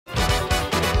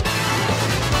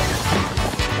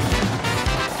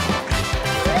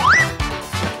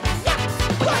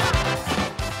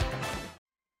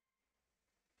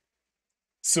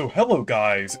So hello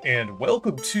guys, and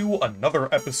welcome to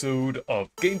another episode of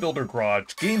Game Builder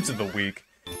Garage Games of the Week.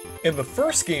 And the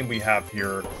first game we have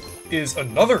here is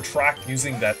another track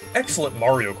using that excellent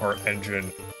Mario Kart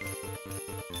engine.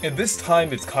 And this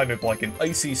time it's kind of like an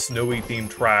icy, snowy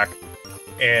themed track.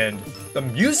 And the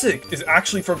music is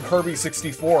actually from Kirby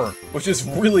 64, which is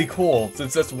really cool,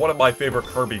 since that's one of my favorite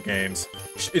Kirby games.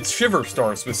 It's Shiver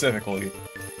Star specifically.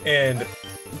 And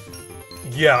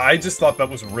yeah, I just thought that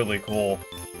was really cool.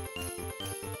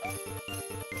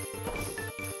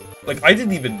 Like, I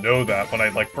didn't even know that when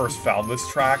I, first found this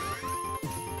track.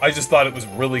 I just thought it was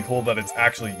really cool that it's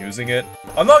actually using it.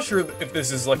 I'm not sure if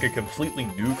this is, a completely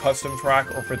new custom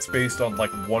track, or if it's based on,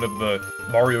 one of the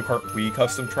Mario Kart Wii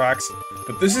custom tracks,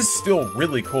 but this is still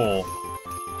really cool.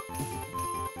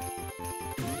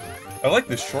 I like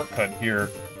this shortcut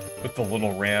here, with the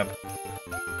little ramp.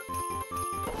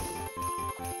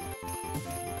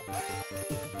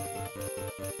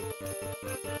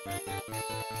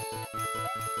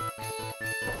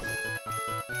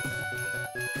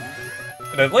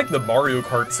 And I like the Mario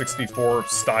Kart 64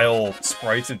 style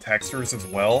sprites and textures as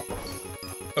well.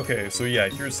 Okay, so yeah,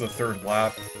 here's the third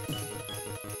lap.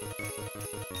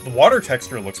 The water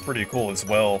texture looks pretty cool as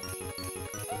well.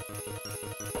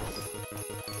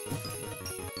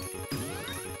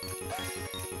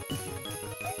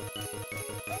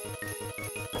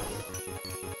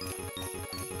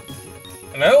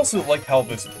 And I also like how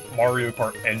this Mario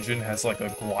Kart engine has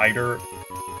a glider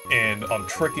and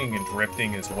tricking and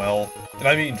drifting as well. And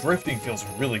I mean, drifting feels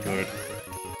really good.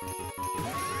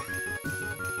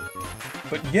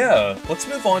 But yeah, let's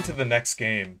move on to the next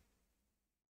game.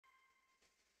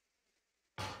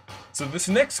 So this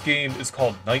next game is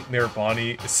called Nightmare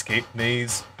Bonnie Escape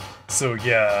Maze. So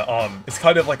yeah, it's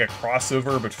kind of like a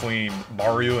crossover between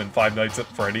Mario and Five Nights at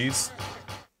Freddy's.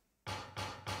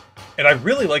 And I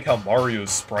really like how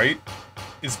Mario's sprite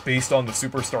is based on the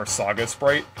Superstar Saga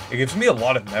sprite. It gives me a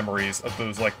lot of memories of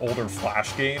those older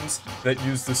Flash games that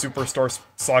use the Superstar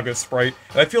Saga sprite,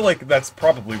 and I feel like that's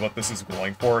probably what this is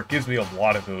going for. It gives me a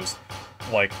lot of those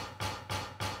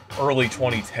early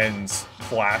 2010s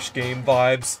Flash game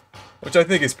vibes, which I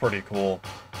think is pretty cool.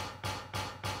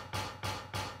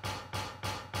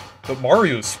 But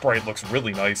Mario's sprite looks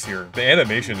really nice here. The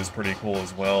animation is pretty cool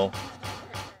as well.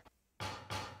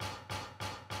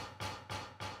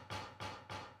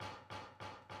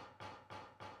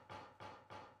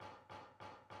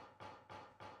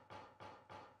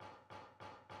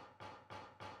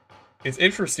 It's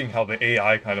interesting how the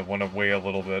AI kind of went away a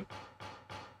little bit.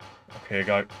 Okay, I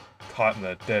got caught in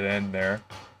the dead end there.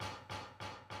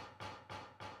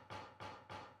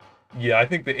 Yeah, I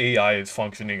think the AI is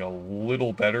functioning a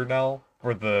little better now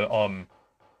for the,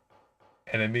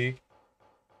 enemy.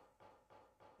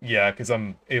 Yeah, because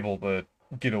I'm able to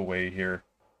get away here.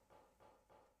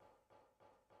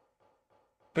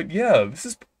 But yeah, this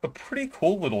is a pretty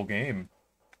cool little game.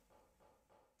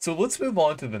 So let's move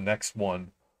on to the next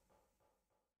one.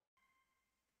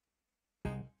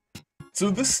 So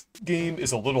this game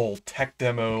is a little tech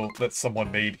demo that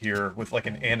someone made here with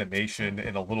an animation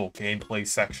and a little gameplay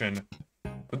section.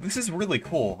 But this is really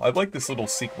cool. I like this little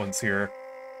sequence here.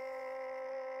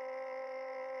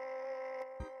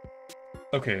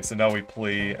 Okay, so now we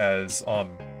play as,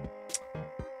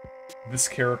 this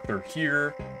character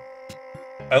here.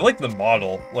 I like the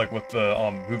model, with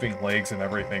the, moving legs and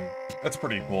everything. That's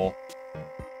pretty cool.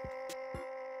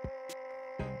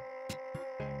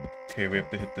 Okay, we have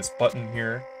to hit this button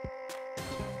here.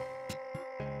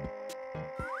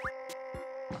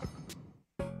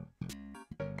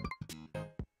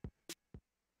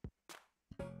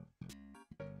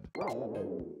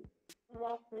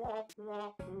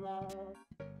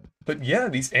 But yeah,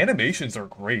 these animations are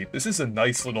great. This is a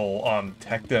nice little,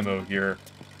 tech demo here.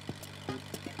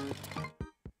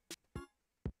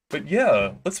 But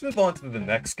yeah, let's move on to the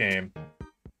next game.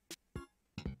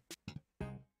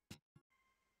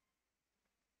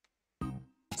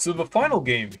 So the final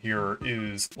game here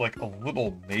is a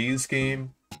little maze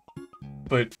game,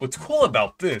 but what's cool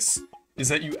about this is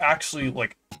that you actually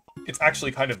it's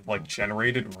actually kind of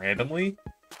generated randomly.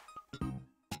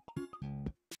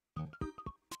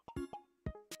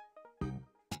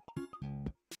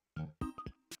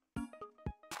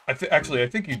 I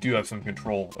think you do have some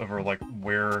control over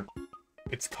where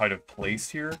it's kind of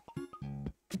placed here.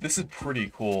 But this is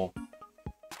pretty cool.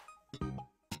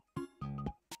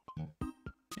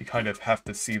 You kind of have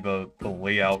to see the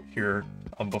layout here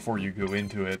before you go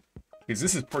into it, because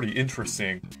this is pretty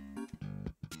interesting.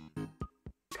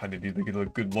 Kind of need to get a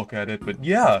good look at it, but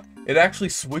yeah, it actually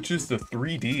switches to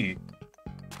 3D,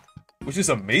 which is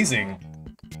amazing.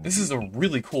 This is a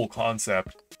really cool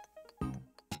concept.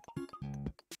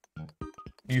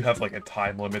 you have like a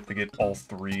time limit to get all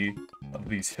 3 of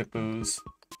these hippos.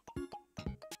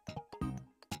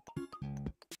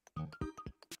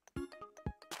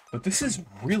 But this is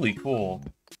really cool.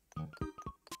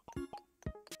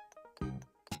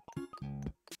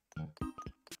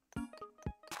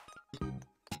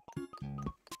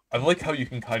 I like how you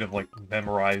can kind of like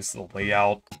memorize the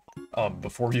layout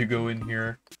before you go in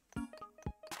here.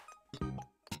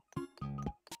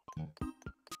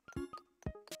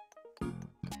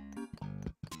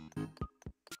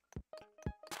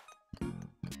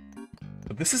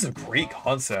 But this is a great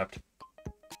concept.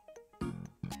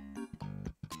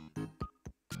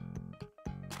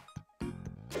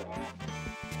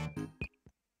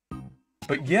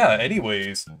 But yeah,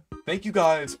 anyways, thank you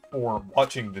guys for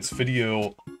watching this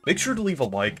video. Make sure to leave a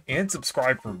like and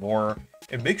subscribe for more,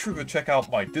 and make sure to check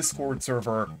out my Discord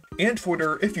server and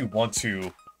Twitter if you want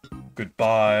to.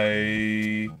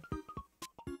 Goodbye.